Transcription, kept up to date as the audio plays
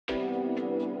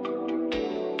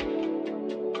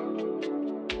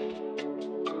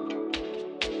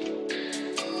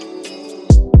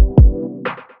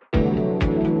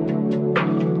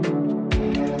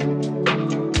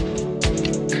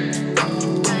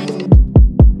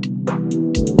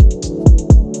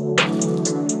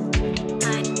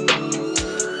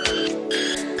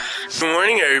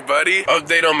everybody.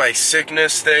 Update on my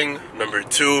sickness thing. Number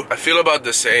 2, I feel about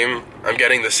the same. I'm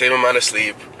getting the same amount of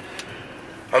sleep.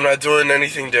 I'm not doing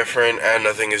anything different and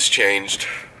nothing has changed.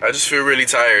 I just feel really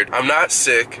tired. I'm not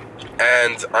sick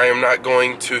and I am not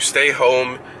going to stay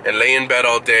home and lay in bed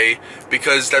all day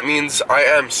because that means I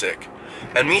am sick.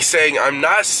 And me saying I'm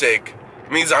not sick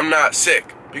means I'm not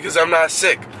sick because I'm not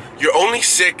sick. You're only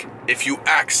sick if you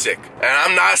act sick. And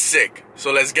I'm not sick.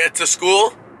 So let's get to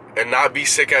school and not be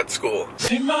sick at school.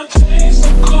 See my days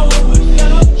are cold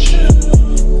without you.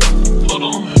 Hold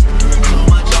on.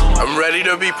 I'm ready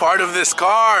to be part of this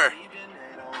car.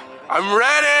 I'm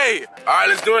ready. All right,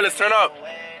 let's do it. Let's turn up. We're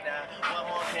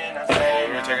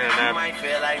taking a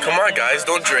nap. Come on, guys.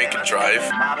 Don't drink and drive.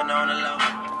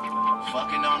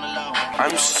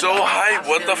 I'm so hyped.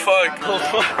 What the fuck?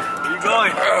 Where you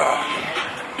going?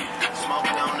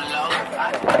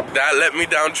 That let me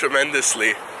down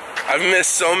tremendously. I've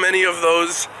missed so many of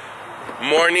those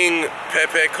morning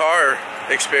Pepe car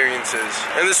experiences.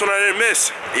 And this one I didn't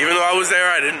miss. Even though I was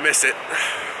there, I didn't miss it.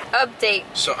 Update.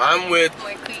 So I'm with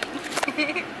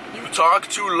Marqueen. You Talk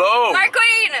Too Low.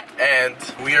 Marqueen! And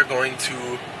we are going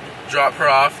to drop her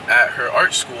off at her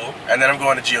art school. And then I'm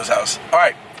going to Gio's house.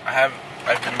 Alright, I've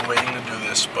been waiting to do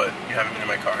this, but you haven't been in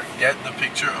my car. Get the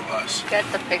picture of us. Get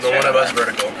the picture. The one of us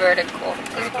vertical. Vertical. I'm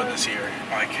gonna put this here.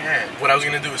 Oh, I can't. What I was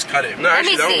gonna do is cut it. No, Let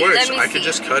me actually, that see. works. Let me I could see.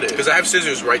 just cut it. Because I have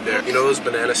scissors right there. You know those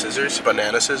banana scissors?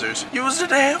 Banana scissors. Use the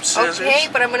damn scissors. Okay,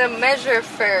 but I'm gonna measure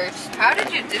first. How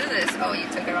did you do this? Oh, you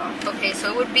took it off. Okay,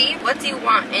 so it would be, what do you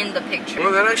want in the picture?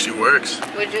 Well, that actually works.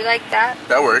 Would you like that?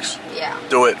 That works. Yeah.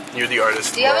 Do it. You're the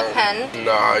artist. Do you have a pen?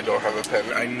 No, I don't have a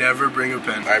pen. I never bring a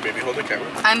pen. Alright, baby, hold the camera.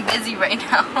 I'm busy right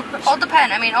now. Hold the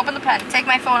pen. I mean, open the pen. Take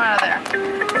my phone out of there.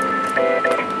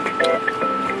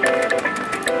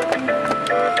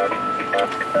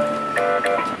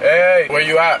 Hey, where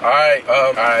you at? Alright,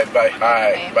 bye.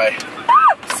 Alright, Okay. bye.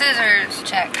 Scissors,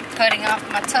 check. Cutting off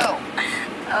my toe.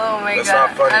 Oh my That's god.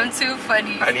 not funny. I'm too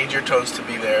funny. I need your toes to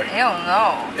be there. I don't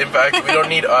know. In fact, we don't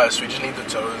need us. We just need the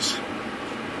toes.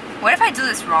 What if I do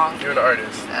this wrong? You're an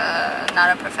artist. Not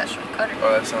a professional cutter.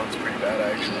 Oh, that sounds pretty bad,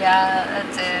 actually. Yeah,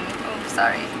 that's it. Oops,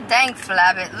 sorry. Dang,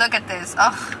 Flabbit. Look at this.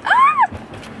 Oh. Ah!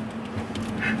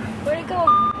 Where'd it go?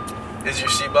 Is your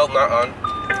seatbelt not on?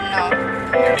 No.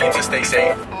 You need to stay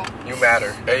safe. Oh. You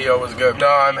matter. Hey, yo, what's good? No,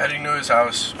 I'm heading to his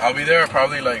house. I'll be there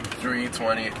probably like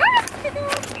 3:20.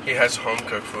 He has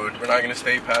home-cooked food. We're not gonna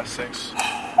stay past 6.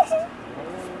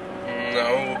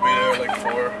 No, we'll be there like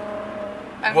 4.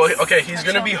 Well, okay, he's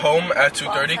gonna be home at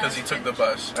 2:30 because he took the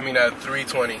bus. I mean, at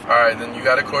 3:20. Alright, then you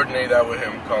gotta coordinate that with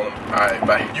him. Call him. Alright,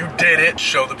 bye. You did it.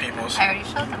 Show the peoples. I already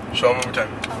showed them. Show them one more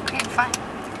time. Okay, fine.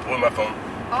 With my phone.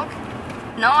 Okay.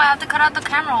 No, I have to cut out the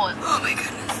camera roll. Oh my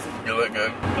goodness. You look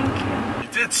good. Thank you. You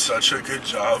did such a good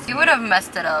job. You would have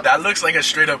messed it up. That looks like a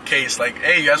straight up case. Like,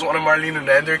 hey, you guys want a Marlene and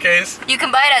Ender case? You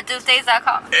can buy it at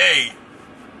doof-days.com. Hey,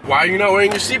 why are you not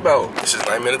wearing your seatbelt? This is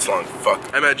 9 minutes long. Fuck.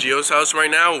 I'm at Gio's house right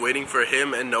now waiting for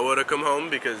him and Noah to come home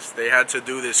because they had to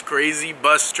do this crazy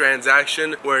bus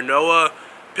transaction where Noah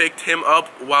picked him up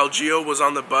while Gio was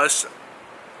on the bus.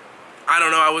 I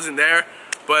don't know, I wasn't there,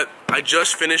 but I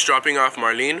just finished dropping off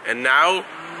Marlene and now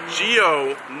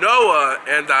Gio, Noah,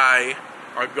 and I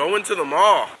are going to the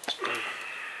mall.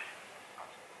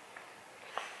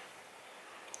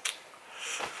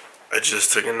 I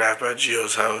just took a nap at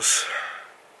Gio's house.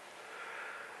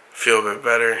 Feel a bit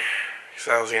better because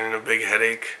I was getting a big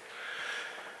headache.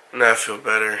 Now I feel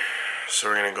better, so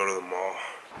we're gonna go to the mall.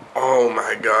 Oh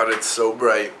my god, it's so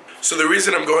bright. So the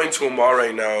reason I'm going to a mall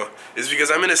right now is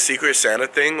because I'm in a Secret Santa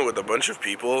thing with a bunch of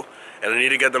people and I need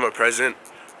to get them a present.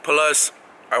 Plus,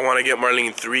 I want to get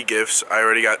Marlene 3 gifts. I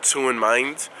already got 2 in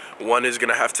mind. One is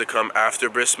gonna have to come after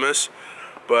bhristmas,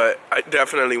 but I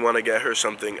definitely want to get her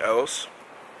something else.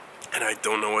 And I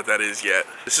don't know what that is yet.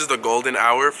 This is the golden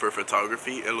hour for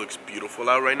photography. It looks beautiful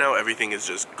out right now. Everything is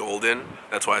just golden.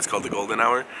 That's why it's called the golden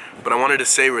hour. But I wanted to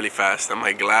say really fast that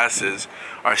my glasses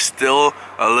are still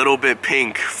a little bit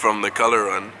pink from the color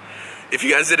run. If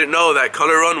you guys didn't know, that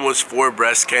color run was for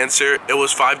breast cancer. It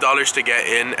was $5 to get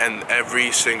in, and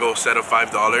every single set of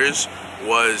 $5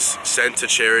 was sent to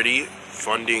charity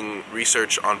funding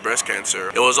research on breast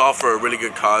cancer. It was all for a really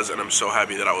good cause, and I'm so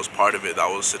happy that I was part of it. That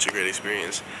was such a great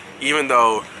experience. Even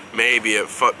though maybe it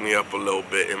fucked me up a little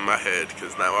bit in my head,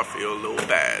 because now I feel a little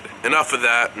bad. Enough of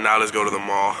that, now let's go to the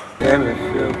mall. Damn, it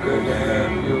feel good to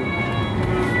have you.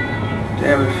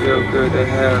 Damn, it feel good to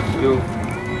have you.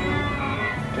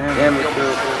 Damn, it feel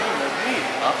good.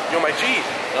 Yo, my G.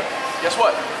 What? Guess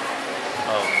what?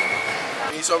 Oh.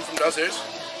 You need something from downstairs?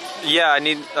 Yeah, I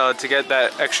need to get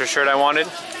that extra shirt I wanted.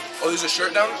 Oh, there's a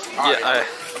shirt down? Yeah, I'm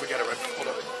gonna get it right. Hold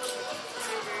on.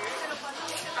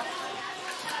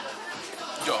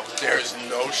 There's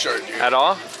no shirt, dude. At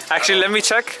all? Actually, let me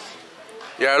check.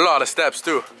 Yeah, a lot of steps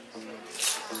too.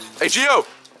 Hey, Gio.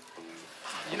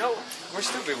 You know, we're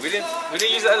stupid. We didn't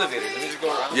use the elevator. Let me just go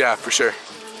around. Yeah, for sure.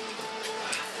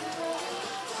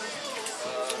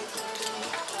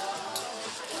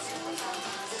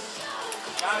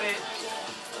 Got it.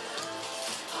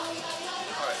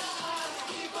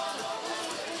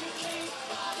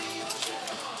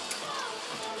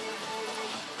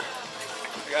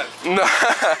 No.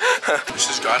 This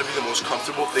has got to be the most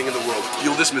comfortable thing in the world.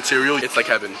 Feel this material, it's like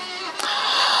heaven.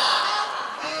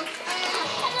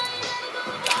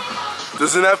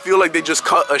 Doesn't that feel like they just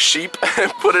cut a sheep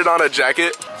and put it on a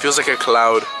jacket? Feels like a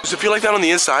cloud. Does it feel like that on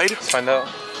the inside? Let's find out.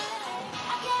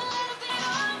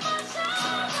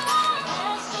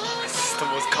 It's the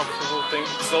most comfortable thing.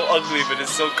 It's so ugly, but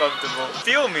it's so comfortable.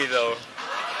 Feel me though.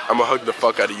 I'm gonna hug the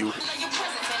fuck out of you.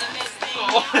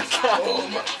 Oh my god. Oh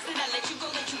my.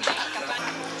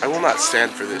 I will not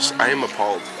stand for this. I am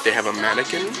appalled. They have a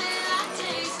mannequin,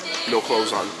 no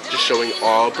clothes on, just showing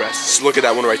all breasts. Look at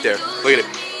that one right there. Look at it.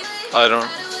 I don't.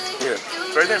 Yeah,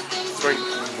 it's right there. It's right.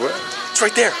 What? It's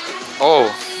right there.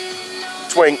 Oh.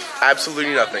 It's wearing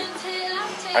absolutely nothing.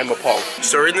 I'm appalled.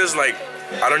 So in this, like,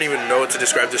 I don't even know what to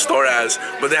describe the store as,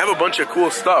 but they have a bunch of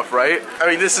cool stuff, right? I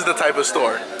mean, this is the type of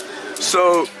store.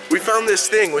 So we found this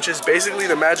thing, which is basically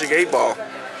the magic 8-ball.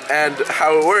 And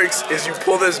how it works is you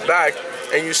pull this back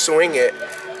and you swing it,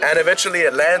 and eventually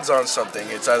it lands on something.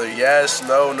 It's either yes,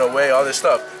 no, no way, all this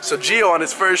stuff. So Gio on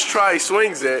his first try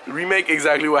swings it. Remake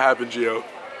exactly what happened, Gio.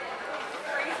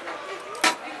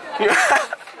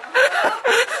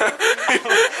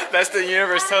 That's the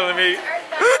universe telling me,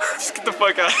 just get the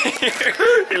fuck out of here.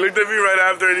 He looked at me right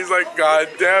after and he's like, God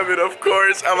damn it, of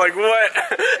course. I'm like, what?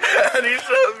 And he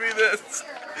shows me this.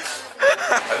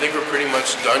 I think we're pretty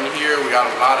much done here. We got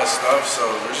a lot of stuff, so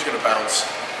we're just gonna bounce.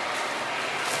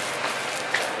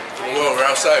 Whoa, we're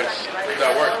outside.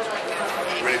 That worked.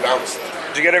 Really bounced.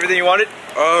 Did you get everything you wanted?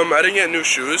 I didn't get new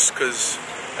shoes because,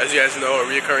 as you guys know, a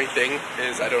reoccurring thing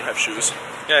is I don't have shoes.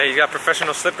 Yeah, he's got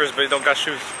professional slippers, but he don't got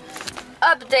shoes.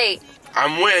 Update.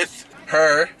 I'm with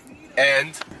her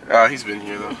and he's been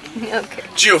here though. Okay.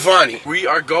 Giovanni. We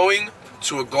are going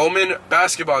to a Goleman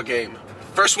basketball game.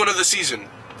 First one of the season.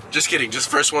 Just kidding, just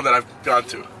first one that I've gone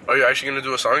to. Are you actually gonna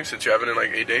do a song since you haven't in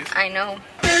like 8 days? I know.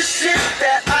 This is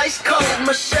that ice cold.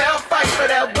 Michelle fight for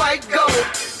that white gold.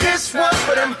 This one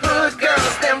for them hood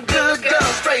girls, them good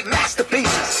girls, straight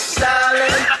masterpieces.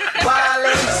 Stylin',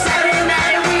 wildin'. Saturday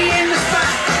night and we in the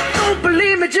spot. Don't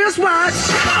believe me, just watch.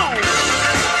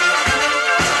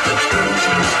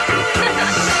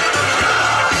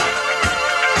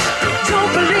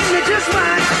 Don't believe me, just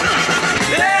watch.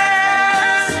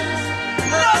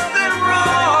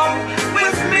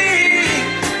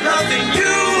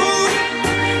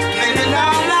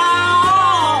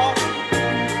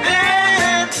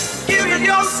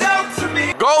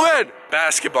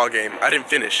 Basketball game. I didn't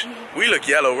finish. We look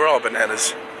yellow. We're all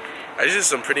bananas. I just did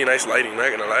some pretty nice lighting, not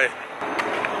gonna lie.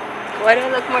 Why do I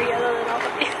look more yellow than all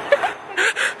of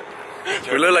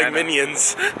you? We look like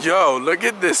minions. Yo, look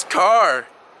at this car.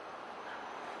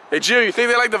 Hey, Gio, you think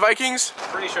they like the Vikings?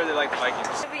 Pretty sure they like the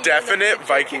Vikings. Definite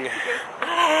Viking. The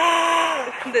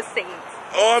Saints.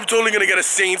 Oh, I'm totally gonna get a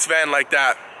Saints van like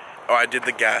that. Oh, I did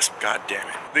the gasp. God damn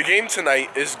it. The game tonight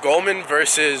is Goleman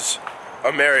versus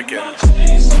American.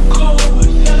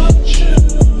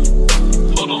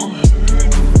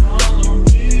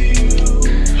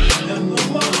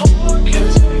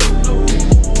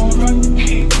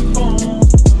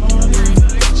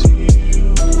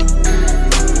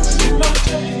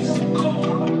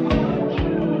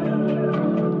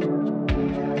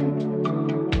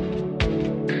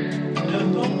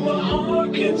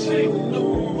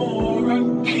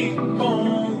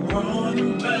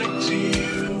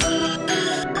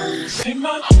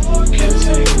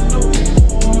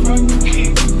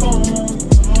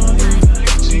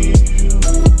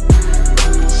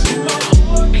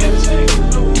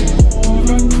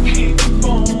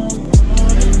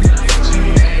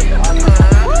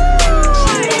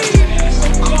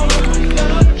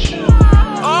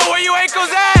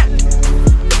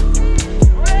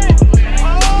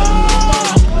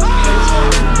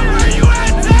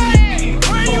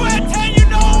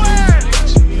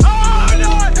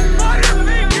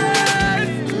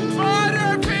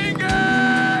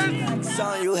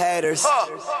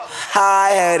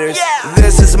 Hi haters,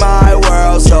 this is my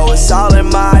world, so it's all in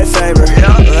my favor.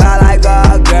 I like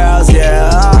all girls,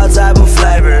 yeah, all type of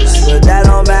flavors, but that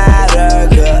don't matter,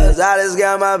 cause I just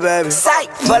got my baby.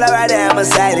 Pull up right there,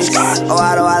 Mercedes. Oh,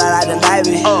 I don't wanna like the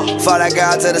Navy. For that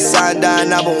girl to the sun, done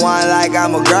 #1 like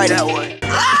I'm a great.